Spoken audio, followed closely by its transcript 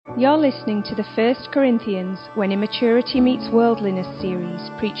You're listening to the First Corinthians When Immaturity Meets Worldliness series,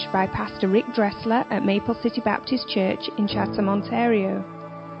 preached by Pastor Rick Dressler at Maple City Baptist Church in Chatham, Ontario.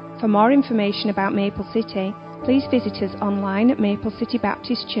 For more information about Maple City, please visit us online at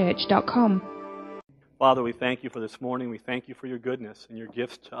maplecitybaptistchurch.com. Father, we thank you for this morning. We thank you for your goodness and your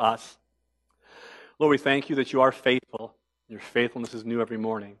gifts to us. Lord, we thank you that you are faithful. Your faithfulness is new every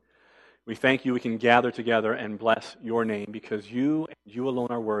morning. We thank you we can gather together and bless your name because you and you alone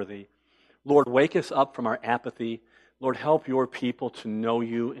are worthy. Lord, wake us up from our apathy. Lord, help your people to know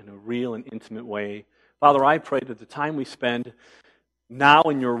you in a real and intimate way. Father, I pray that the time we spend now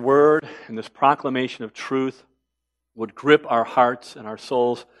in your word and this proclamation of truth would grip our hearts and our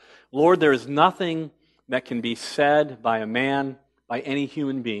souls. Lord, there is nothing that can be said by a man, by any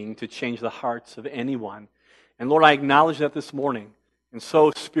human being, to change the hearts of anyone. And Lord, I acknowledge that this morning. And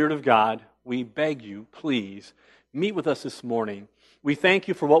so, Spirit of God, we beg you, please, meet with us this morning. We thank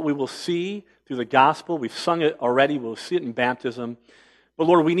you for what we will see through the gospel. We've sung it already. We'll see it in baptism. But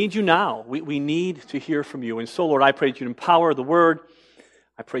Lord, we need you now. We need to hear from you. And so, Lord, I pray that you'd empower the word.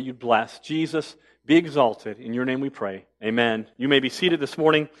 I pray you'd bless. Jesus, be exalted. In your name we pray. Amen. You may be seated this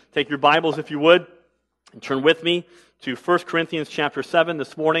morning. Take your Bibles, if you would, and turn with me to 1 Corinthians chapter 7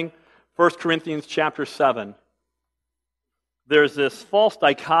 this morning. 1 Corinthians chapter 7. There's this false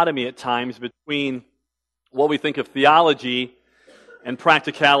dichotomy at times between what we think of theology and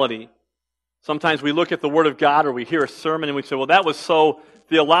practicality. Sometimes we look at the Word of God or we hear a sermon and we say, well, that was so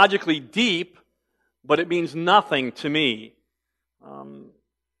theologically deep, but it means nothing to me.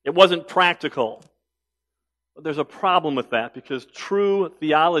 It wasn't practical. But there's a problem with that because true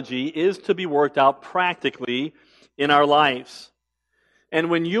theology is to be worked out practically in our lives. And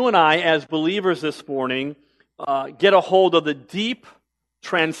when you and I, as believers this morning, get a hold of the deep,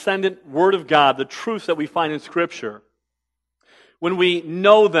 transcendent Word of God, the truths that we find in Scripture, when we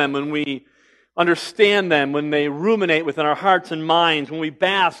know them, when we understand them, when they ruminate within our hearts and minds, when we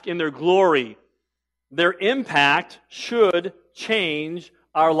bask in their glory, their impact should change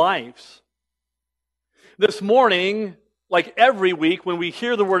our lives. This morning, like every week, when we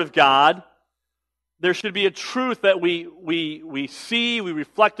hear the Word of God, there should be a truth that we see, we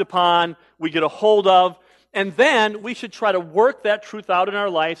reflect upon, we get a hold of, and then we should try to work that truth out in our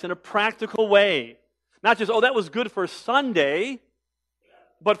lives in a practical way. Not just, oh, that was good for Sunday,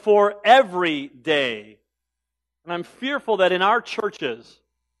 but for every day. And I'm fearful that in our churches,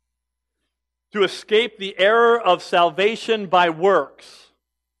 to escape the error of salvation by works,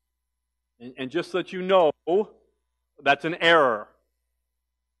 and just so that you know, that's an error.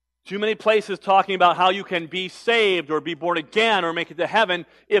 Too many places talking about how you can be saved or be born again or make it to heaven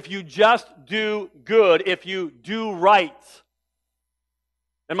if you just do good, if you do right.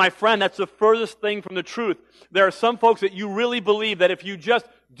 And my friend, that's the furthest thing from the truth. There are some folks that you really believe that if you just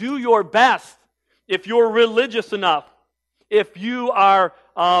do your best, if you're religious enough, if you are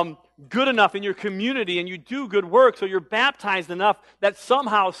good enough in your community and you do good works or you're baptized enough, that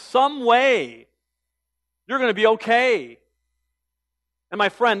somehow, some way, you're going to be okay. And my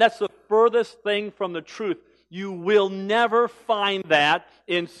friend, that's the furthest thing from the truth. You will never find that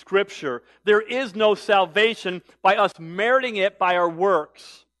in Scripture. There is no salvation by us meriting it by our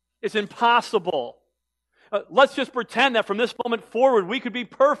works. It's impossible. Let's just pretend that from this moment forward we could be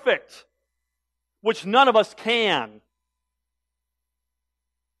perfect, which none of us can.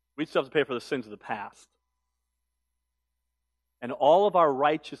 We still have to pay for the sins of the past. And all of our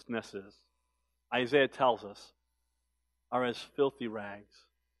righteousnesses, Isaiah tells us, are as filthy rags.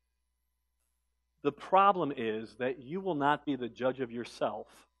 The problem is that you will not be the judge of yourself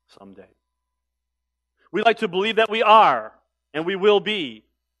someday. We like to believe that we are, and we will be.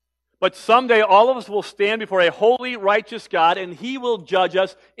 But someday all of us will stand before a holy, righteous God, and He will judge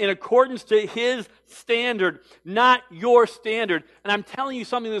us in accordance to His standard, not your standard. And I'm telling you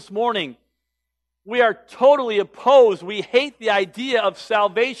something this morning. We are totally opposed. We hate the idea of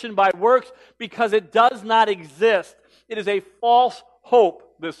salvation by works because it does not exist. It is a false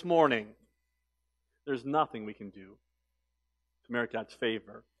hope this morning. There's nothing we can do to merit God's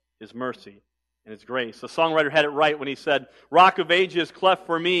favor, His mercy, and His grace. The songwriter had it right when he said, Rock of ages, cleft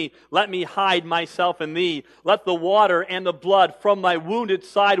for me, let me hide myself in Thee. Let the water and the blood from Thy wounded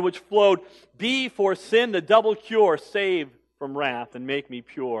side which flowed be for sin the double cure. Save from wrath and make me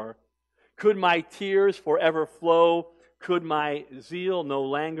pure. Could my tears forever flow? Could my zeal no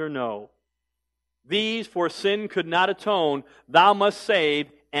longer know? These for sin could not atone. Thou must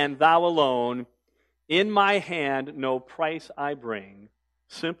save, and Thou alone. In my hand no price I bring.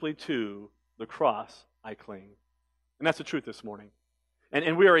 Simply to the cross I cling. And that's the truth this morning.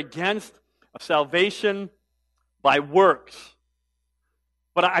 And we are against a salvation by works.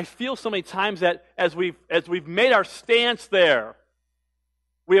 But I feel so many times that as we've made our stance there,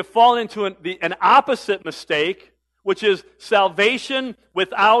 we have fallen into an opposite mistake, which is salvation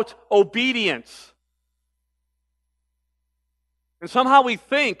without obedience. And somehow we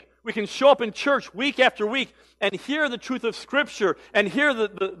think we can show up in church week after week and hear the truth of Scripture and hear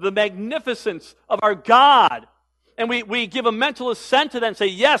the magnificence of our God. And we give a mental assent to that and say,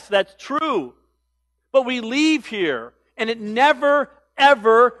 yes, that's true. But we leave here and it never,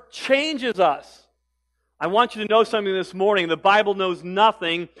 ever changes us. I want you to know something this morning. The Bible knows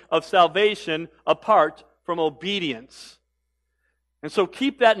nothing of salvation apart from obedience. And so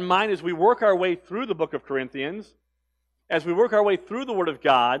keep that in mind as we work our way through the book of Corinthians, as we work our way through the Word of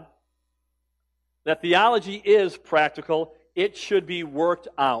God, that theology is practical. It should be worked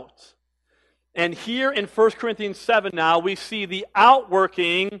out. And here in 1 Corinthians 7 now, we see the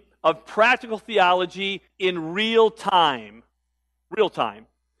outworking of practical theology in real time. Real time.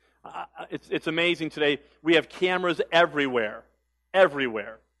 It's amazing today. We have cameras everywhere.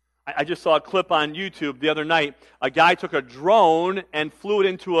 Everywhere. I just saw a clip on YouTube the other night. A guy took a drone and flew it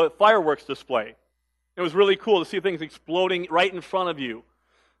into a fireworks display. It was really cool to see things exploding right in front of you.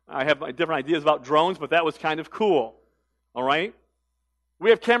 I have different ideas about drones, but that was kind of cool. All right? We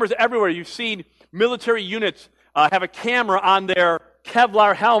have cameras everywhere. You've seen military units have a camera on their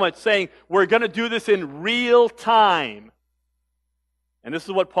Kevlar helmets saying, we're going to do this in real time. And this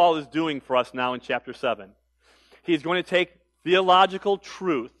is what Paul is doing for us now in chapter 7. He's going to take theological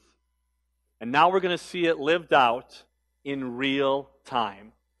truth, and now we're going to see it lived out in real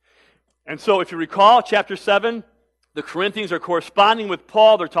time. And so if you recall, chapter 7, the Corinthians are corresponding with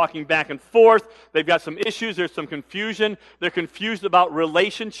Paul. They're talking back and forth. They've got some issues. There's some confusion. They're confused about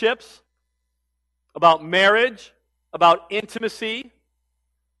relationships, about marriage, about intimacy.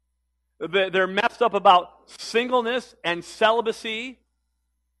 They're messed up about singleness and celibacy.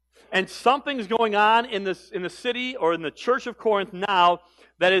 And something's going on in the city or in the church of Corinth now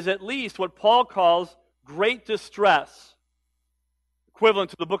that is at least what Paul calls great distress.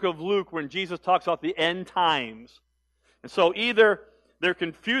 Equivalent to the book of Luke when Jesus talks about the end times. And so either they're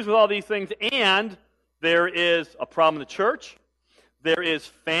confused with all these things and there is a problem in the church, there is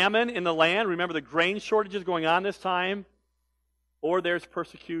famine in the land, remember the grain shortages going on this time, or there's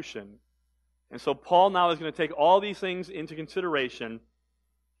persecution. And so Paul now is going to take all these things into consideration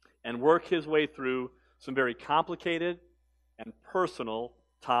and work his way through some very complicated and personal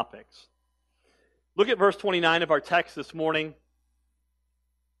topics. Look at verse 29 of our text this morning.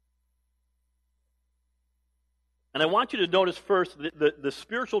 And I want you to notice first the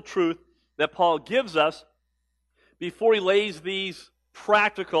spiritual truth that Paul gives us before he lays these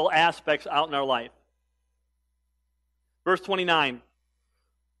practical aspects out in our life. Verse 29.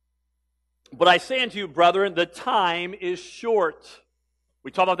 But I say unto you, brethren, the time is short.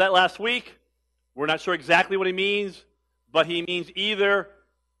 We talked about that last week. We're not sure exactly what he means, but he means either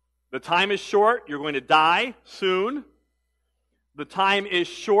the time is short, you're going to die soon. The time is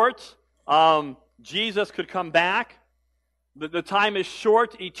short, Jesus could come back. The time is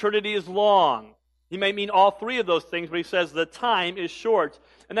short, eternity is long. He may mean all three of those things, but he says the time is short.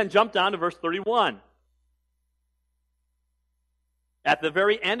 And then jump down to verse 31. At the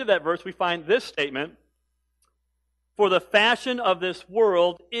very end of that verse, we find this statement, for the fashion of this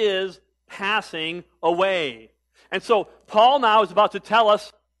world is passing away. And so Paul now is about to tell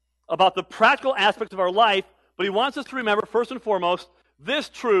us about the practical aspects of our life, but he wants us to remember, first and foremost, this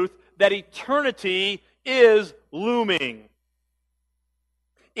truth that eternity is looming.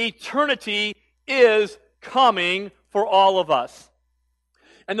 Eternity is coming for all of us.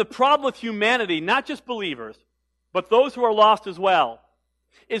 And the problem with humanity, not just believers, but those who are lost as well,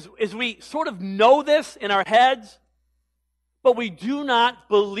 is we sort of know this in our heads, but we do not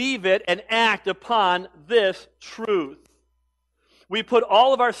believe it and act upon this truth. We put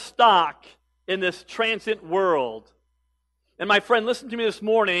all of our stock in this transient world. And my friend, listen to me this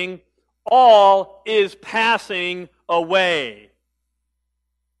morning. All is passing away.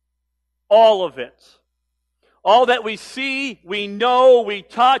 All of it. All that we see, we know, we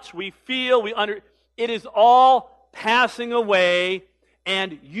touch, we feel, it is all passing away.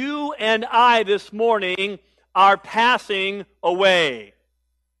 And you and I this morning are passing away.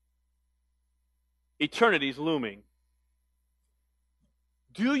 Eternity's looming.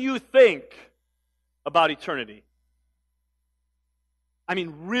 Do you think about eternity? I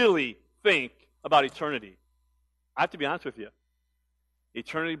mean, really think about eternity. I have to be honest with you.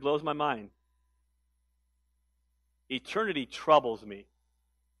 Eternity blows my mind. Eternity troubles me.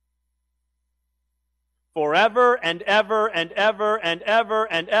 Forever and ever and ever and ever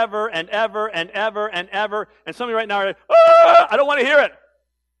and ever and ever and ever and ever. And some of you right now are like, I don't want to hear it.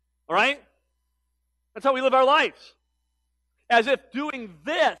 All right? That's how we live our lives. As if doing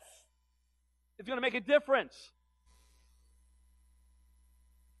this is going to make a difference.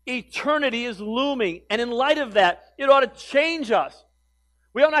 Eternity is looming, and in light of that, it ought to change us.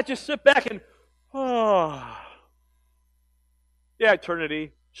 We ought not just sit back and, oh, yeah,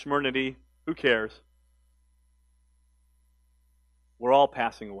 eternity, schmernity, who cares? We're all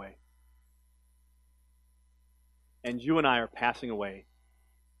passing away. And you and I are passing away.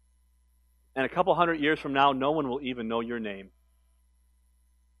 And a couple hundred years from now, no one will even know your name.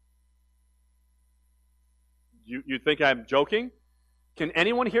 You think I'm joking? Can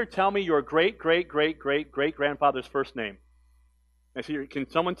anyone here tell me your great-great-great-great-great-grandfather's first name? Can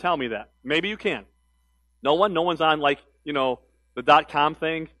someone tell me that? Maybe you can. No one? No one's on, like, the .com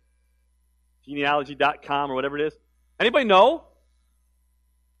thing? Genealogy.com or whatever it is? Anybody know?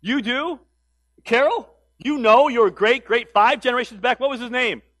 You do? Carol? You know your great-great 5 generations back? What was his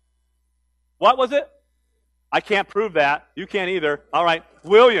name? What was it? I can't prove that. You can't either. All right.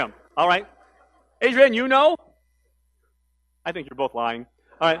 William. All right. Adrian, you know? I think you're both lying.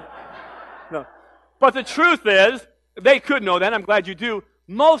 All right. No. But the truth is, they could know that. I'm glad you do.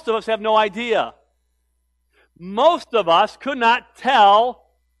 Most of us have no idea. Most of us could not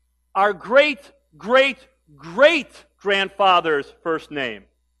tell our great-great-great-grandfather's first name.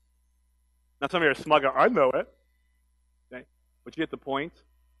 Now some of you are smug. I know it. Okay. But you get the point.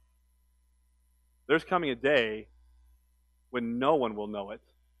 There's coming a day when no one will know it.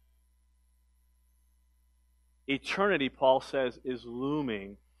 Eternity, Paul says, is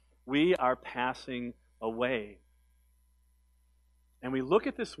looming. We are passing away. And we look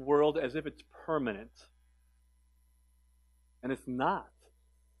at this world as if it's permanent. And it's not.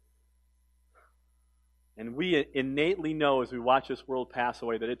 And we innately know as we watch this world pass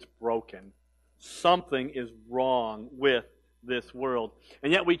away that it's broken. Something is wrong with this world.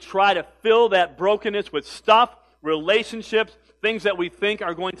 And yet we try to fill that brokenness with stuff, relationships, things that we think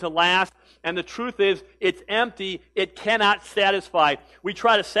are going to last. And the truth is, it's empty. It cannot satisfy. We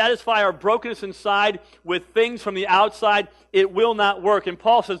try to satisfy our brokenness inside with things from the outside. It will not work. And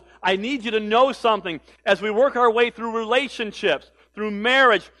Paul says, I need you to know something. As we work our way through relationships, through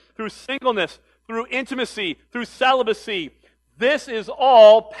marriage, through singleness, through intimacy, through celibacy, this is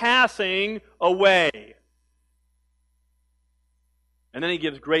all passing away. And then he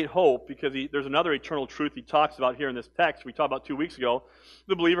gives great hope because there's another eternal truth he talks about here in this text we talked about 2 weeks ago.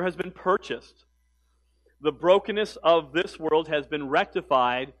 The believer has been purchased. The brokenness of this world has been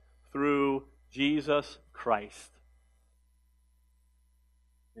rectified through Jesus Christ.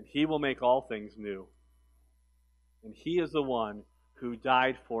 And He will make all things new. And He is the one who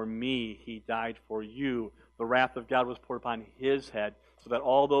died for me. He died for you. The wrath of God was poured upon His head so that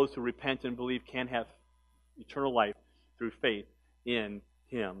all those who repent and believe can have eternal life through faith in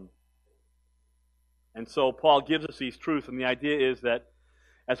Him. And so Paul gives us these truths, and the idea is that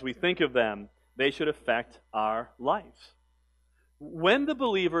as we think of them, they should affect our lives. When the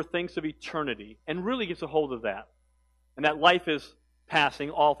believer thinks of eternity and really gets a hold of that, and that life is passing,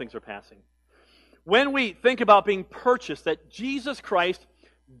 all things are passing. When we think about being purchased, that Jesus Christ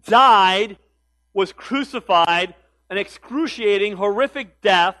died, was crucified, an excruciating, horrific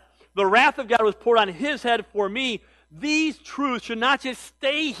death, the wrath of God was poured on His head for me, these truths should not just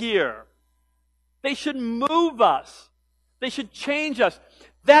stay here. They should move us. They should change us.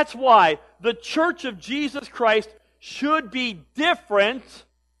 That's why the church of Jesus Christ should be different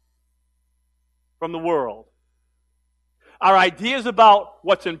from the world. Our ideas about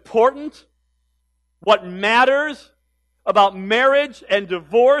what's important, what matters, about marriage and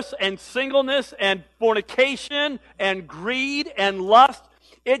divorce and singleness and fornication and greed and lust,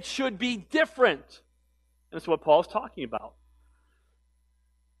 it should be different. And that's what Paul's talking about.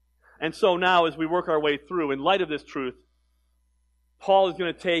 And so now as we work our way through, in light of this truth, Paul is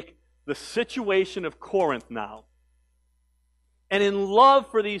going to take the situation of Corinth now. And in love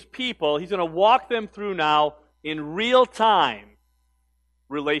for these people, he's going to walk them through now in real time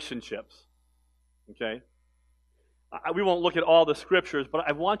relationships. Okay? We won't look at all the scriptures, but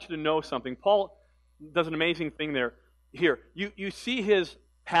I want you to know something. Paul does an amazing thing there. Here, you see his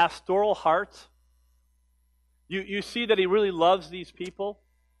pastoral heart. You see that he really loves these people.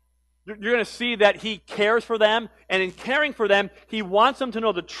 You're going to see that he cares for them, and in caring for them, he wants them to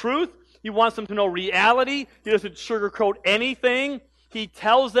know the truth. He wants them to know reality. He doesn't sugarcoat anything. He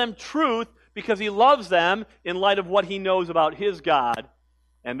tells them truth because he loves them in light of what he knows about his God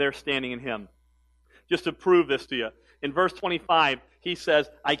and their standing in him. Just to prove this to you, in verse 25, he says,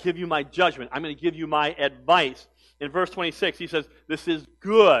 I give you my judgment. I'm going to give you my advice. In verse 26, he says, this is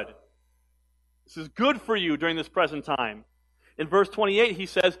good. This is good for you during this present time. In verse 28, he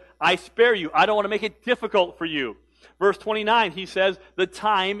says, I spare you. I don't want to make it difficult for you. Verse 29, he says, the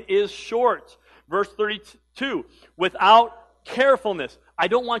time is short. Verse 32, without carefulness. I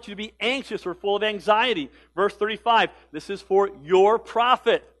don't want you to be anxious or full of anxiety. Verse 35, this is for your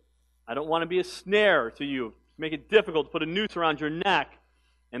profit. I don't want to be a snare to you, make it difficult to put a noose around your neck.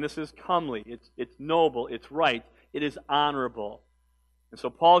 And this is comely, it's noble, it's right, it is honorable. And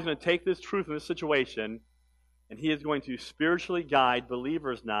so Paul is going to take this truth in this situation, and he is going to spiritually guide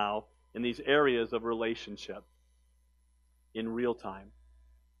believers now in these areas of relationship in real time.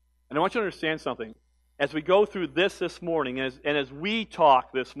 And I want you to understand something. As we go through this morning, and as we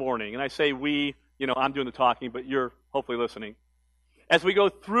talk this morning, and I say we, I'm doing the talking, but you're hopefully listening. As we go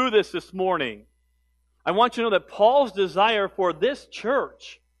through this morning, I want you to know that Paul's desire for this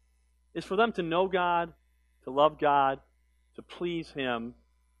church is for them to know God, to love God, to please Him,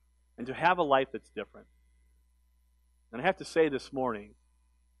 and to have a life that's different. And I have to say this morning,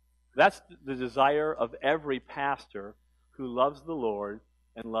 that's the desire of every pastor who loves the Lord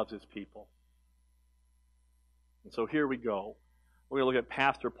and loves his people. And so here we go. We're going to look at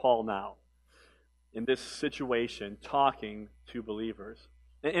Pastor Paul now in this situation, talking to believers.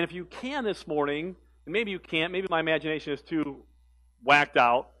 And if you can this morning, and maybe you can't, maybe my imagination is too whacked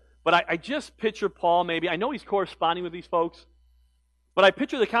out, but I just picture Paul maybe, I know he's corresponding with these folks, but I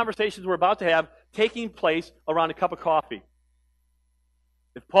picture the conversations we're about to have taking place around a cup of coffee.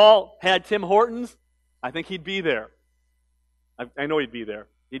 If Paul had Tim Hortons, I think he'd be there. I know he'd be there.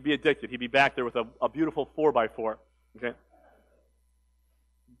 He'd be addicted. He'd be back there with a beautiful 4x4. Okay?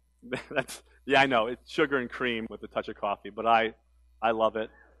 I know. It's sugar and cream with a touch of coffee, but I love it.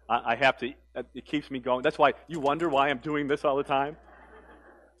 I have to. It keeps me going. That's why you wonder why I'm doing this all the time.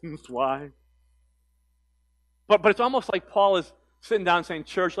 That's why. But it's almost like Paul is sitting down saying,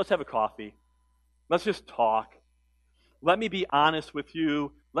 church, let's have a coffee. Let's just talk. Let me be honest with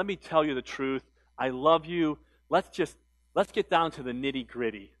you. Let me tell you the truth. I love you. Let's get down to the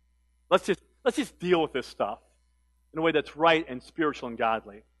nitty-gritty. Let's just deal with this stuff in a way that's right and spiritual and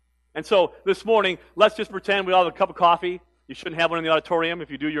godly. And so this morning, let's just pretend we all have a cup of coffee. You shouldn't have one in the auditorium.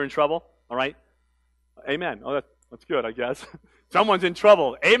 If you do, you're in trouble. All right? Amen. Oh, that's good, I guess. Someone's in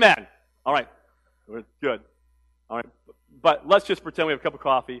trouble. Amen. All right. We're good. All right. But let's just pretend we have a cup of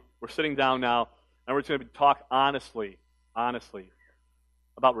coffee. We're sitting down now, and we're just going to talk honestly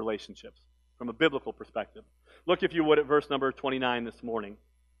about relationships from a biblical perspective. Look, if you would, at verse number 29 this morning.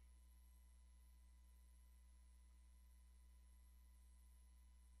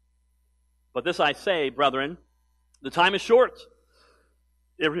 But this I say, brethren, the time is short.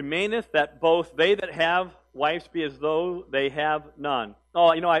 It remaineth that both they that have wives be as though they have none. Oh,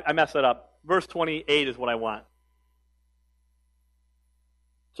 I messed that up. Verse 28 is what I want.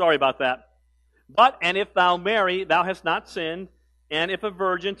 Sorry about that. But, and if thou marry, thou hast not sinned, and if a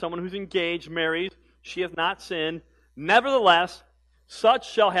virgin, someone who's engaged, marries, she hath not sinned. Nevertheless,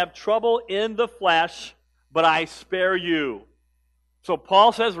 such shall have trouble in the flesh, but I spare you. So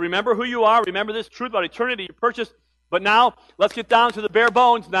Paul says, remember who you are, remember this truth about eternity you purchased, but now, let's get down to the bare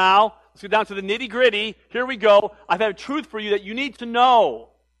bones now. Let's get down to the nitty-gritty. Here we go. I've had a truth for you that you need to know.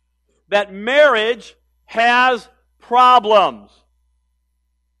 That marriage has problems.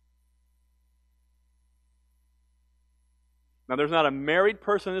 Now, there's not a married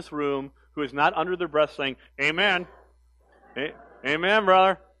person in this room who is not under their breath saying, Amen. Amen,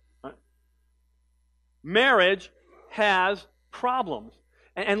 brother. Marriage has problems.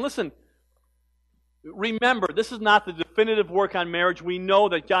 And listen, remember, this is not the definitive work on marriage. We know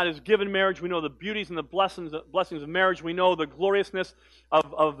that God has given marriage. We know the beauties and the blessings of marriage. We know the gloriousness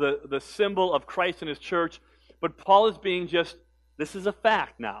of the symbol of Christ and His church. But Paul is being this is a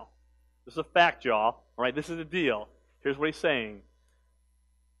fact now. This is a fact, y'all. All right, this is a deal. Here's what he's saying.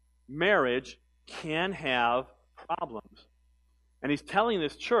 Marriage can have problems. And he's telling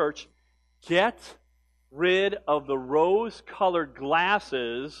this church, get rid of the rose-colored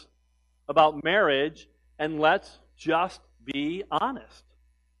glasses about marriage, and let's just be honest.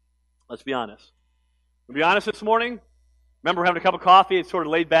 Let's be honest. We'll be honest this morning. Remember, we're having a cup of coffee. It's sort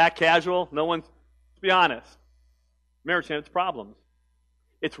of laid back, casual. Let's be honest. Marriage has its problems.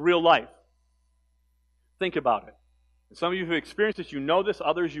 It's real life. Think about it. And some of you who experienced this, you know this.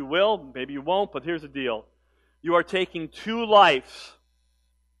 Others you will. Maybe you won't, but here's the deal. You are taking two lives,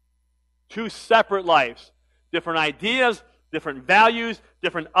 two separate lives, different ideas, different values,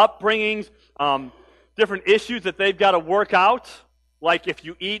 different upbringings, different issues that they've got to work out, like if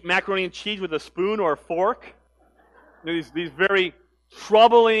you eat macaroni and cheese with a spoon or a fork. These very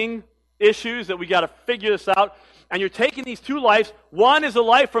troubling issues that we got to figure this out. And you're taking these two lives. One is a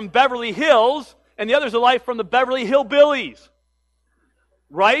life from Beverly Hills, and the other is a life from the Beverly Hillbillies.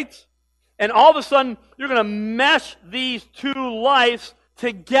 right? And all of a sudden, you're going to mesh these two lives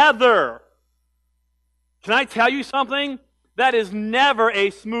together. Can I tell you something? That is never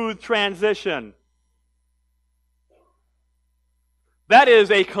a smooth transition. That is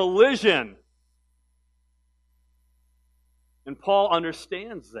a collision. And Paul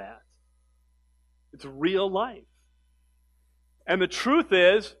understands that. It's real life. And the truth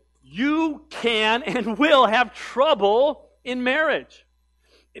is, you can and will have trouble in marriage.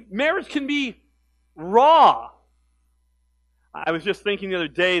 Marriage can be raw. I was just thinking the other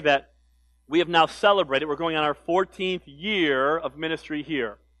day that we have now celebrated, we're going on our 14th year of ministry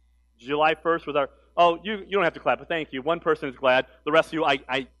here. July 1st was our, you don't have to clap, but thank you. One person is glad. The rest of you,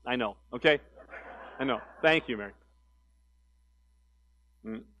 I know, okay? I know. Thank you, Mary.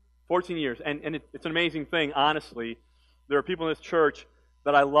 14 years. And it's an amazing thing, honestly. There are people in this church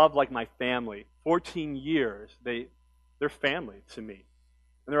that I love like my family. 14 years, they're family to me.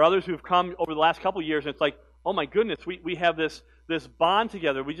 And there are others who've come over the last couple of years, and it's like, oh my goodness, we have this bond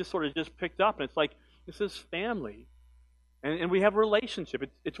together. We just sort of just picked up, and it's like, this is family. And we have a relationship.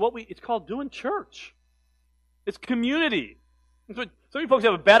 It's called doing church. It's community. Some of you folks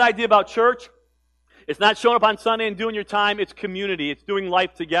have a bad idea about church. It's not showing up on Sunday and doing your time. It's community. It's doing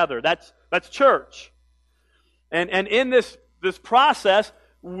life together. That's church. And in this process,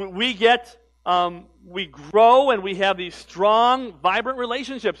 we grow and we have these strong, vibrant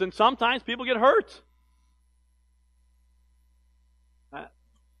relationships. And sometimes people get hurt.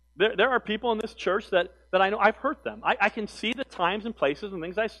 There are people in this church that I know I've hurt them. I can see the times and places and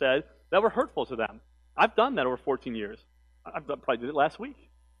things I said that were hurtful to them. I've done that over 14 years. I probably did it last week.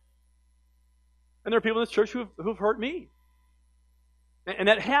 And there are people in this church who've hurt me. And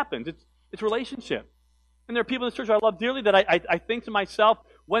that happens. It's relationship. And there are people in this church I love dearly that I think to myself,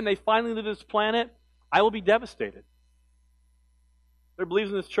 when they finally leave this planet, I will be devastated. There are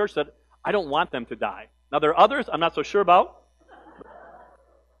believers in this church that I don't want them to die. Now, there are others I'm not so sure about.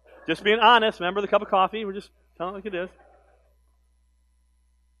 Just being honest. Remember the cup of coffee? We're just telling it like it is.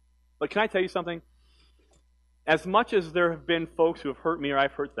 But can I tell you something? As much as there have been folks who have hurt me or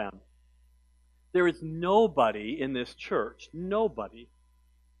I've hurt them, there is nobody in this church, nobody,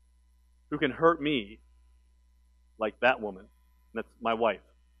 who can hurt me like that woman. That's my wife.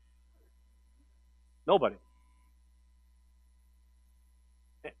 Nobody.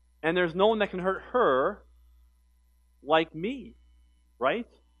 And there's no one that can hurt her like me, right?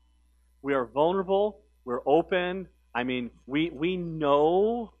 We are vulnerable. We're open. I mean, we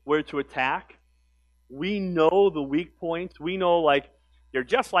know where to attack. We know the weak points. We know, like, you're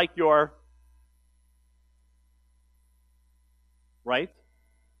just like your... Right?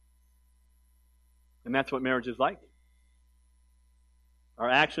 And that's what marriage is like. Our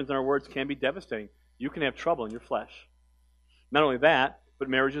actions and our words can be devastating. You can have trouble in your flesh. Not only that, but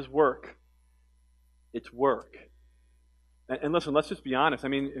marriage is work. It's work. And listen, let's just be honest. I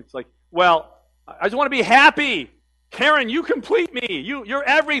mean, it's like, well, I just want to be happy. Karen, you complete me. You're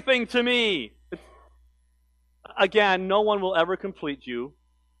everything to me. Again, no one will ever complete you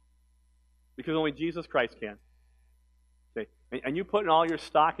because only Jesus Christ can. Okay? And you put in all your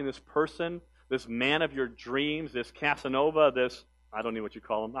stock in this person, this man of your dreams, this Casanova, this, I don't know what you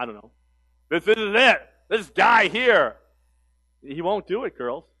call him, I don't know. This is it. This guy here. He won't do it,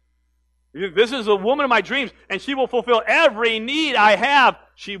 girls. This is a woman of my dreams, and she will fulfill every need I have.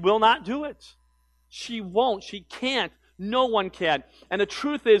 She will not do it. She won't. She can't. No one can. And the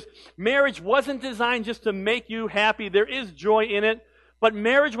truth is, marriage wasn't designed just to make you happy. There is joy in it. But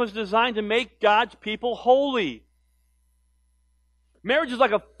marriage was designed to make God's people holy. Marriage is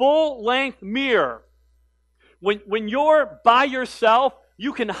like a full-length mirror. When you're by yourself,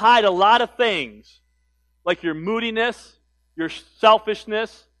 you can hide a lot of things, like your moodiness, your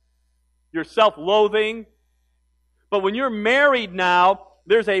selfishness, your self-loathing. But when you're married now,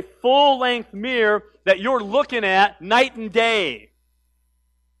 there's a full-length mirror that you're looking at night and day.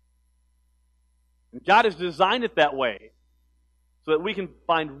 And God has designed it that way so that we can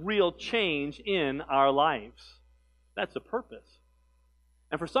find real change in our lives. That's the purpose.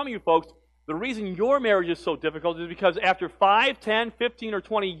 And for some of you folks, the reason your marriage is so difficult is because after 5, 10, 15, or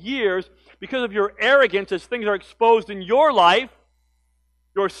 20 years, because of your arrogance as things are exposed in your life,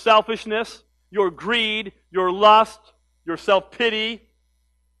 your selfishness, your greed, your lust, your self-pity,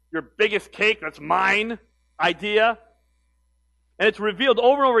 your biggest cake, that's mine idea, and it's revealed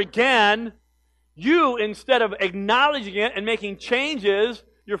over and over again, you, instead of acknowledging it and making changes,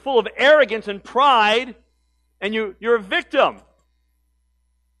 you're full of arrogance and pride, and you're a victim.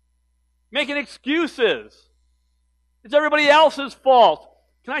 Making excuses. It's everybody else's fault.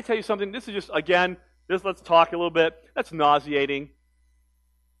 Can I tell you something? This is just, again, let's talk a little bit. That's nauseating.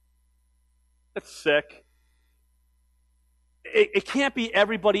 that's sick. It can't be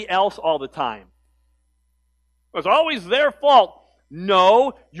everybody else all the time. It's always their fault.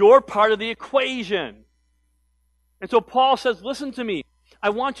 No, you're part of the equation. And so Paul says, listen to me. I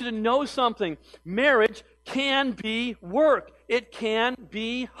want you to know something. Marriage can be work. It can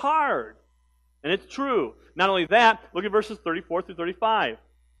be hard. And it's true. Not only that, look at verses 34 through 35.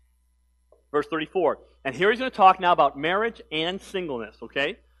 Verse 34. And here he's going to talk now about marriage and singleness,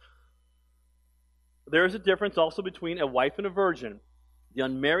 okay? There is a difference also between a wife and a virgin. The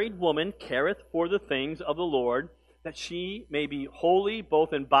unmarried woman careth for the things of the Lord, that she may be holy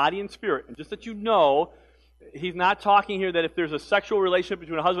both in body and spirit. And just that you know, he's not talking here that if there's a sexual relationship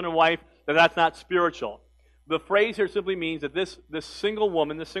between a husband and wife, that that's not spiritual. The phrase here simply means that this single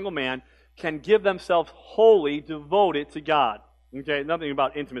woman, this single man, can give themselves wholly devoted to God. Okay, nothing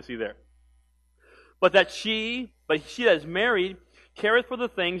about intimacy there. But she that is married, careth for the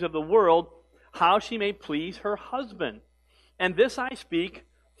things of the world, how she may please her husband. And this I speak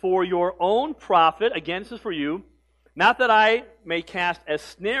for your own profit, again this is for you, not that I may cast a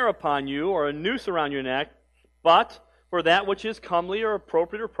snare upon you or a noose around your neck, but for that which is comely or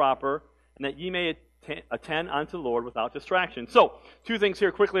appropriate or proper, and that ye may attend unto the Lord without distraction. So, two things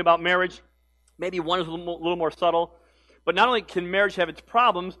here quickly about marriage. Maybe one is a little more subtle. But not only can marriage have its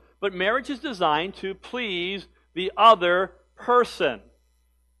problems, but marriage is designed to please the other person.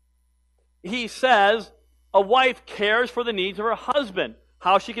 He says a wife cares for the needs of her husband,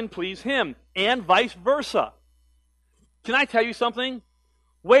 how she can please him, and vice versa. Can I tell you something?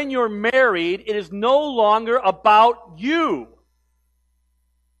 When you're married, it is no longer about you.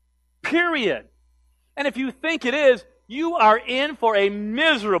 Period. And if you think it is, you are in for a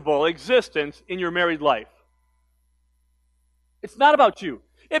miserable existence in your married life. It's not about you.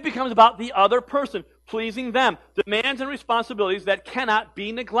 It becomes about the other person, pleasing them, demands and responsibilities that cannot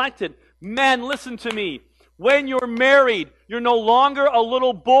be neglected. Men, listen to me. When you're married, you're no longer a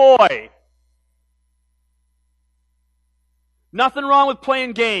little boy. Nothing wrong with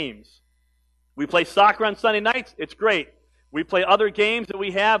playing games. We play soccer on Sunday nights, it's great. We play other games that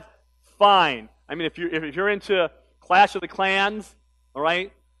we have, fine. I mean, if you're into Clash of the Clans, all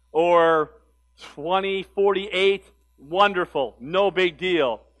right, or 2048, wonderful, no big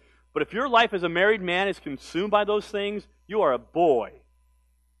deal. But if your life as a married man is consumed by those things, you are a boy,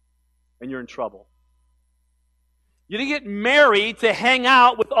 and you're in trouble. You didn't get married to hang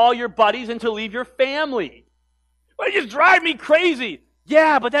out with all your buddies and to leave your family. Well, you just drive me crazy.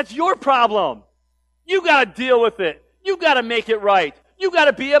 Yeah, but that's your problem. You got to deal with it. You got to make it right. You got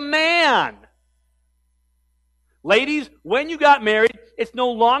to be a man. Ladies, when you got married, it's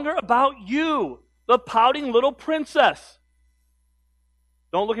no longer about you, the pouting little princess.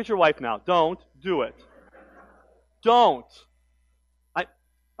 Don't look at your wife now. Don't do it. Don't.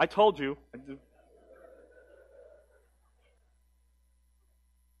 I told you.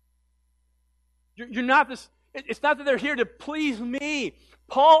 You're not this. It's not that they're here to please me.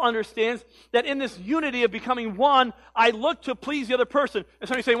 Paul understands that in this unity of becoming one, I look to please the other person. And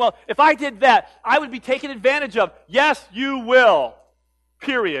somebody's saying, well, if I did that, I would be taken advantage of. Yes, you will.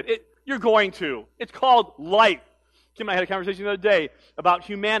 Period. You're going to. It's called life. Kim and I had a conversation the other day about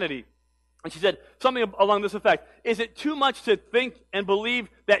humanity. And she said something along this effect. Is it too much to think and believe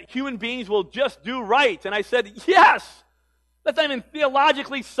that human beings will just do right? And I said, yes. That's not even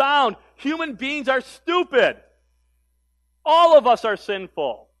theologically sound. Human beings are stupid. All of us are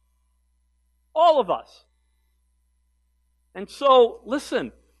sinful. All of us. And so,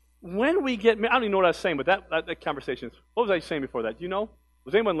 listen, when we get married, I don't even know what I was saying, but that conversation, what was I saying before that? Do you know?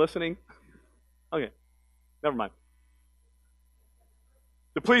 Was anyone listening? Okay, never mind.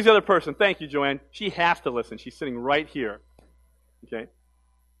 To please the other person. Thank you, Joanne. She has to listen. She's sitting right here. Okay?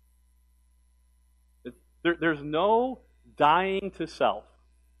 There's no dying to self.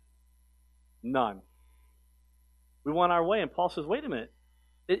 None. We want our way. And Paul says, wait a minute.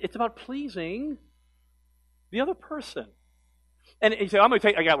 It's about pleasing the other person. And he said,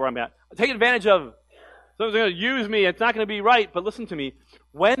 I got where I'm at. Take advantage of, someone's going to use me. It's not going to be right. But listen to me.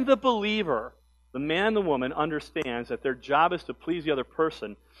 When the believer, the man and the woman, understands that their job is to please the other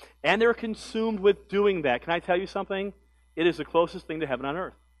person, and they're consumed with doing that, can I tell you something? It is the closest thing to heaven on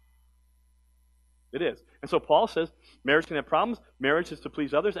earth. It is. And so Paul says, marriage can have problems. Marriage is to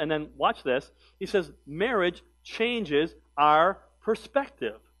please others. And then, watch this. He says, marriage changes our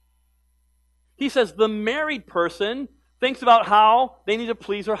perspective. He says, the married person thinks about how they need to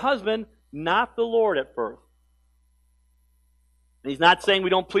please her husband, not the Lord at first. And he's not saying we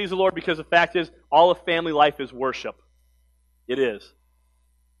don't please the Lord because the fact is, all of family life is worship. It is.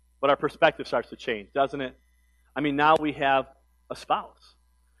 But our perspective starts to change, doesn't it? I mean, now we have a spouse.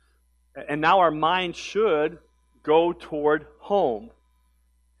 And now our mind should go toward home.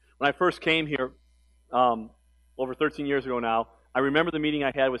 When I first came here, over 13 years ago now, I remember the meeting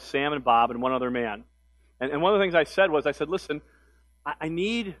I had with Sam and Bob and one other man. And one of the things I said, listen, I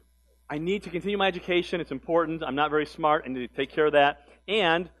need to continue my education. It's important. I'm not very smart. I need to take care of that.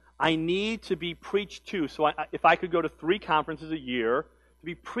 And I need to be preached to. So if I could go to 3 conferences a year to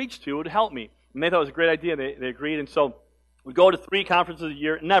be preached to, it would help me. And they thought it was a great idea. They agreed. And so we go to 3 conferences a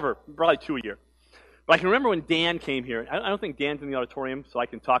year. Never. Probably 2 a year. But I can remember when Dan came here. I don't think Dan's in the auditorium, so I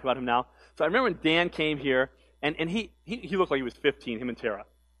can talk about him now. So I remember when Dan came here, and he looked like he was 15, him and Tara.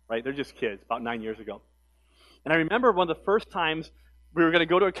 Right? They're just kids, about 9 years ago. And I remember one of the first times we were going to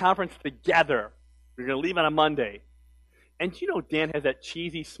go to a conference together. We were going to leave on a Monday. And you know Dan has that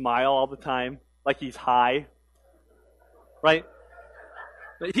cheesy smile all the time, like he's high. Right?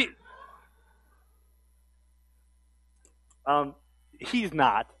 He's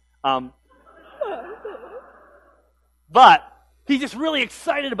not. But he's just really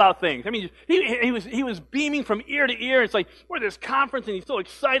excited about things. I mean, he was beaming from ear to ear. It's like, we're at this conference, and he's so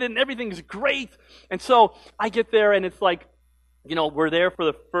excited, and everything's great. And so I get there, and it's like, you know, we're there for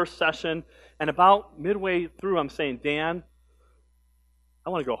the first session, and about midway through, I'm saying, Dan, I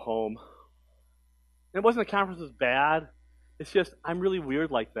want to go home. And it wasn't the conference was bad. It's just, I'm really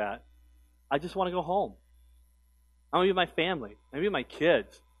weird like that. I just want to go home. I want to be with my family. I want to be with my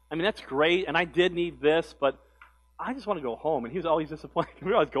kids. I mean, that's great, and I did need this, but I just want to go home. And he was always disappointed. We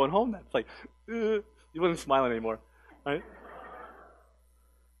were always going home. It's like, he wasn't smiling anymore, right?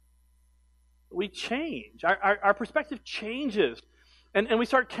 We change. Our perspective changes. And we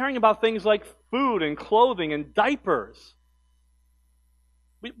start caring about things like food and clothing and diapers.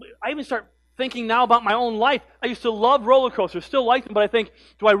 I even start thinking now about my own life. I used to love roller coasters, still like them, but I think,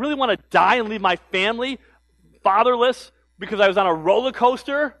 do I really want to die and leave my family fatherless because I was on a roller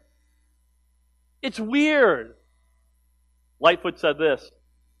coaster? It's weird. Lightfoot said this: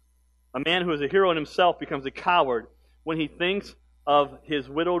 a man who is a hero in himself becomes a coward when he thinks of his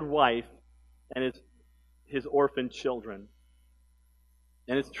widowed wife and his orphaned children.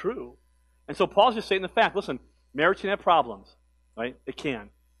 And it's true. And so Paul's just stating the fact, listen, marriage can have problems, right? It can.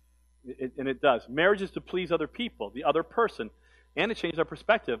 And it does. Marriage is to please other people, the other person, and it changes our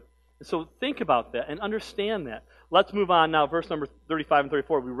perspective. And so think about that and understand that. Let's move on now. Verse number 35 and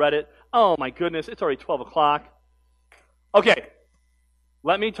 34. We read it. Oh my goodness, it's already 12 o'clock. Okay,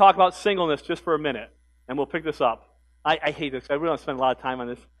 let me talk about singleness just for a minute, and we'll pick this up. I hate this. I really want to spend a lot of time on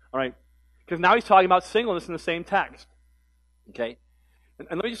this. All right? Because now he's talking about singleness in the same text. Okay? And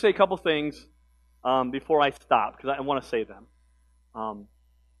let me just say a couple things before I stop, because I want to say them.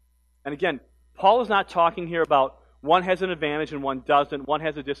 And again, Paul is not talking here about one has an advantage and one doesn't, one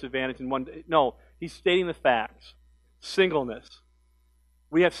has a disadvantage and one... No, he's stating the facts. Singleness.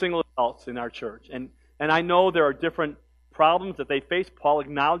 We have single adults in our church. And I know there are different problems that they face. Paul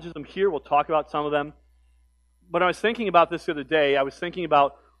acknowledges them here. We'll talk about some of them. But I was thinking about this the other day. I was thinking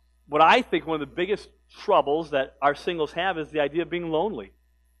about what I think one of the biggest troubles that our singles have is the idea of being lonely.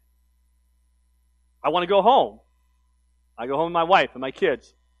 I want to go home. I go home with my wife and my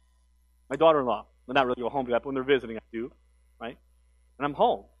kids, my daughter-in-law. Well, not really go home to that, but when they're visiting, I do, right? And I'm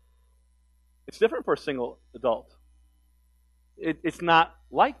home. It's different for a single adult. It's not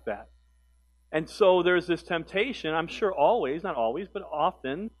like that. And so there's this temptation, I'm sure always, not always, but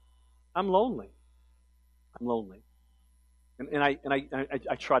often, I'm lonely. I'm lonely. And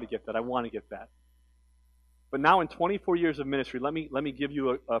I try to get that. I want to get that. But now in 24 years of ministry, let me give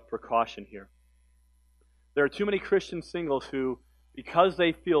you a precaution here. There are too many Christian singles who, because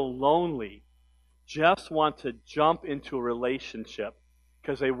they feel lonely, just want to jump into a relationship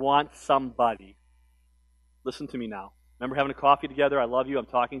because they want somebody. Listen to me now. Remember having a coffee together? I love you. I'm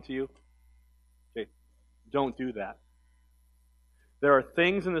talking to you. Okay, don't do that. There are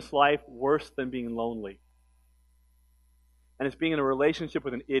things in this life worse than being lonely. And it's being in a relationship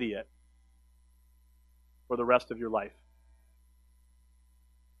with an idiot for the rest of your life.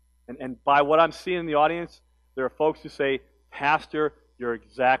 And by what I'm seeing in the audience, there are folks who say, Pastor, you're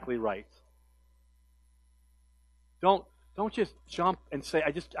exactly right. Don't just jump and say,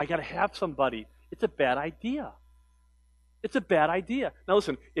 I got to have somebody. It's a bad idea. It's a bad idea. Now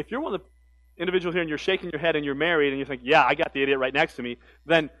listen, if you're one of the individuals here and you're shaking your head and you're married and you think, yeah, I got the idiot right next to me,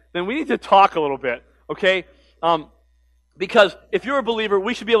 then we need to talk a little bit, okay? Because if you're a believer,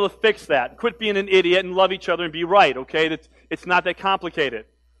 we should be able to fix that. Quit being an idiot and love each other and be right, okay? It's not that complicated,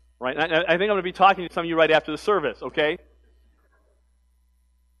 right? I think I'm going to be talking to some of you right after the service, okay?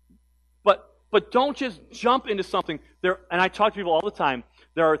 But don't just jump into something. And I talk to people all the time,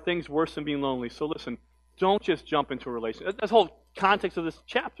 there are things worse than being lonely. So listen, don't just jump into a relationship. That's the whole context of this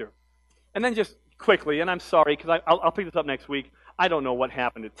chapter. And then just quickly, and I'm sorry, because I'll pick this up next week. I don't know what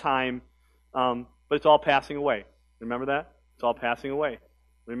happened to time, but it's all passing away. Remember that? It's all passing away.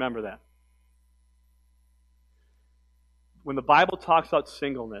 Remember that. When the Bible talks about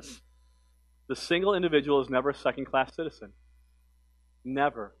singleness, the single individual is never a second-class citizen.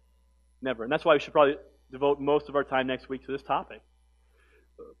 Never. Never. And that's why we should probably devote most of our time next week to this topic.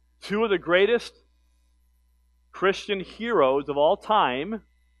 Two of the greatest Christian heroes of all time,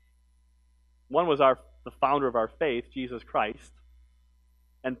 one was the founder of our faith, Jesus Christ,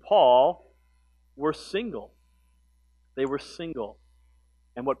 and Paul, were single. They were single.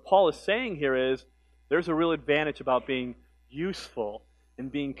 And what Paul is saying here is there's a real advantage about being useful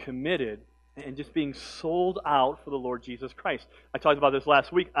and being committed and just being sold out for the Lord Jesus Christ. I talked about this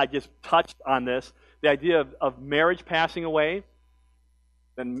last week. I just touched on this. The idea of marriage passing away.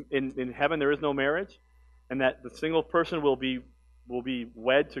 And in heaven there is no marriage. And that the single person will be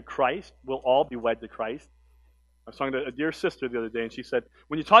wed to Christ. We'll all be wed to Christ. I was talking to a dear sister the other day, and she said,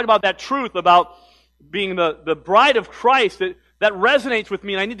 when you talk about that truth about being the bride of Christ, that resonates with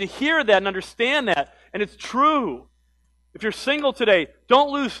me, and I need to hear that and understand that. And it's true. If you're single today,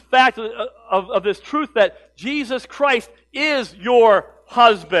 don't lose fact of this truth that Jesus Christ is your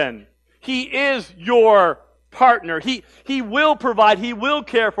husband. He is your partner. He will provide. He will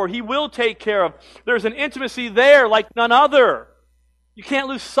care for. He will take care of. There's an intimacy there like none other. You can't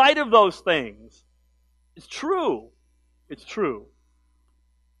lose sight of those things. It's true. It's true.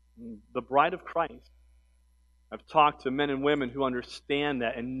 The bride of Christ. I've talked to men and women who understand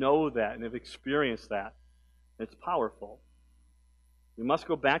that and know that and have experienced that. It's powerful. We must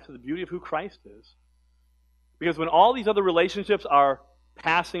go back to the beauty of who Christ is. Because when all these other relationships are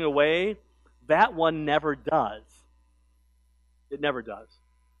passing away, that one never does. It never does.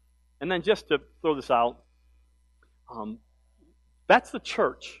 And then just to throw this out, that's the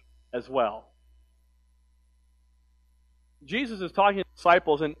church as well. Jesus is talking to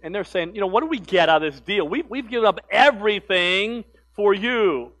disciples, and they're saying, what do we get out of this deal? We've given up everything for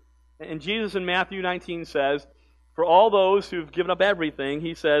you. And Jesus in Matthew 19 says, for all those who've given up everything,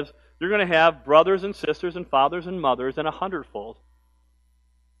 he says, you're going to have brothers and sisters and fathers and mothers and 100-fold.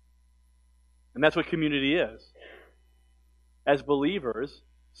 And that's what community is. As believers,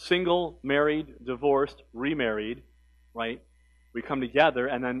 single, married, divorced, remarried, right? We come together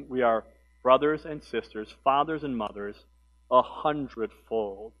and then we are brothers and sisters, fathers and mothers,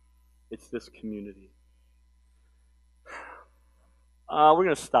 100-fold. It's this community. We're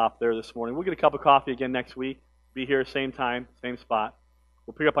going to stop there this morning. We'll get a cup of coffee again next week. Be here, same time, same spot.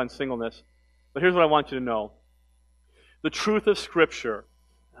 We'll pick up on singleness. But here's what I want you to know. The truth of Scripture.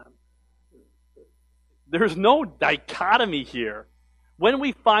 There's no dichotomy here. When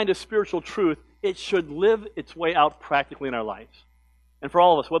we find a spiritual truth, it should live its way out practically in our lives. And for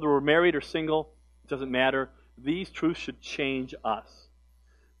all of us, whether we're married or single, it doesn't matter. These truths should change us.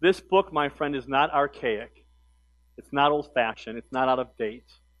 This book, my friend, is not archaic. It's not old-fashioned. It's not out of date.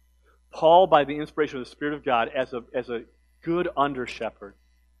 Paul, by the inspiration of the Spirit of God, as a good under-shepherd,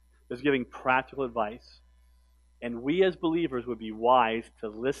 is giving practical advice. And we as believers would be wise to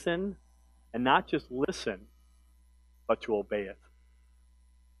listen, and not just listen, but to obey it.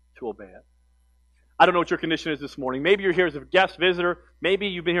 To obey it. I don't know what your condition is this morning. Maybe you're here as a guest visitor. Maybe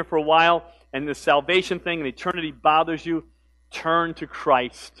you've been here for a while, and the salvation thing and eternity bothers you. Turn to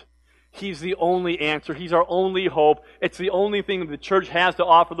Christ. He's the only answer. He's our only hope. It's the only thing that the church has to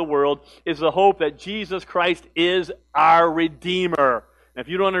offer the world is the hope that Jesus Christ is our Redeemer. And if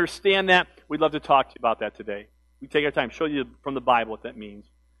you don't understand that, we'd love to talk to you about that today. We take our time, show you from the Bible what that means.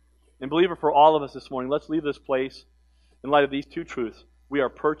 And believer, for all of us this morning, let's leave this place in light of these two truths. We are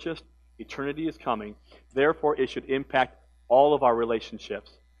purchased. Eternity is coming. Therefore, it should impact all of our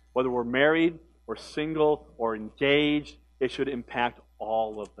relationships. Whether we're married or single or engaged, it should impact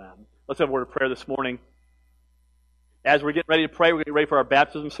all of them. Let's have a word of prayer this morning. As we're getting ready to pray, we're getting ready for our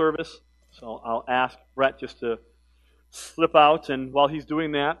baptism service. So I'll ask Brett just to slip out, and while he's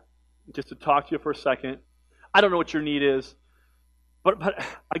doing that, just to talk to you for a second. I don't know what your need is, but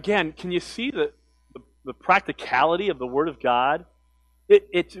again, can you see the practicality of the Word of God?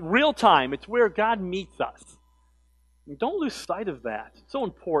 It's real time. It's where God meets us. And don't lose sight of that. It's so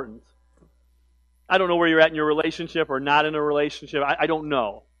important. I don't know where you're at in your relationship or not in a relationship. I don't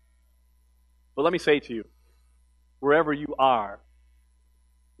know. But let me say to you, wherever you are,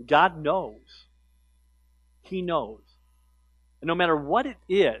 God knows. He knows. And no matter what it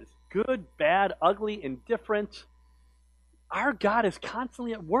is, good, bad, ugly, indifferent, our God is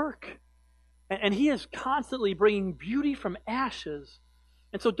constantly at work. And He is constantly bringing beauty from ashes.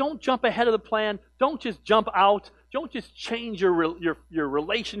 And so don't jump ahead of the plan. Don't just jump out. Don't just change your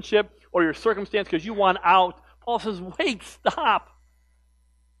relationship or your circumstance because you want out. Paul says, wait, stop.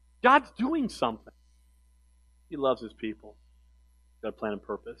 God's doing something. He loves his people. He's got a plan and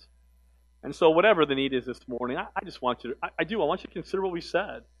purpose. And so whatever the need is this morning, I just want you to, I want you to consider what we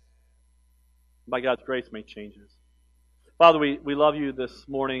said. By God's grace, make changes. Father, we love you this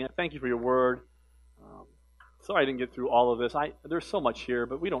morning. I thank you for your word. Sorry I didn't get through all of this. There's so much here,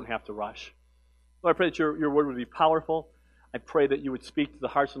 but we don't have to rush. Lord, I pray that your word would be powerful. I pray that you would speak to the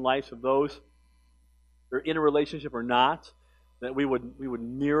hearts and lives of those who are in a relationship or not, that we would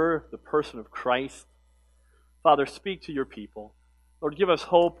mirror the person of Christ. Father, speak to your people. Lord, give us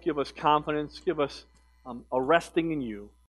hope, give us confidence, give us a resting in you.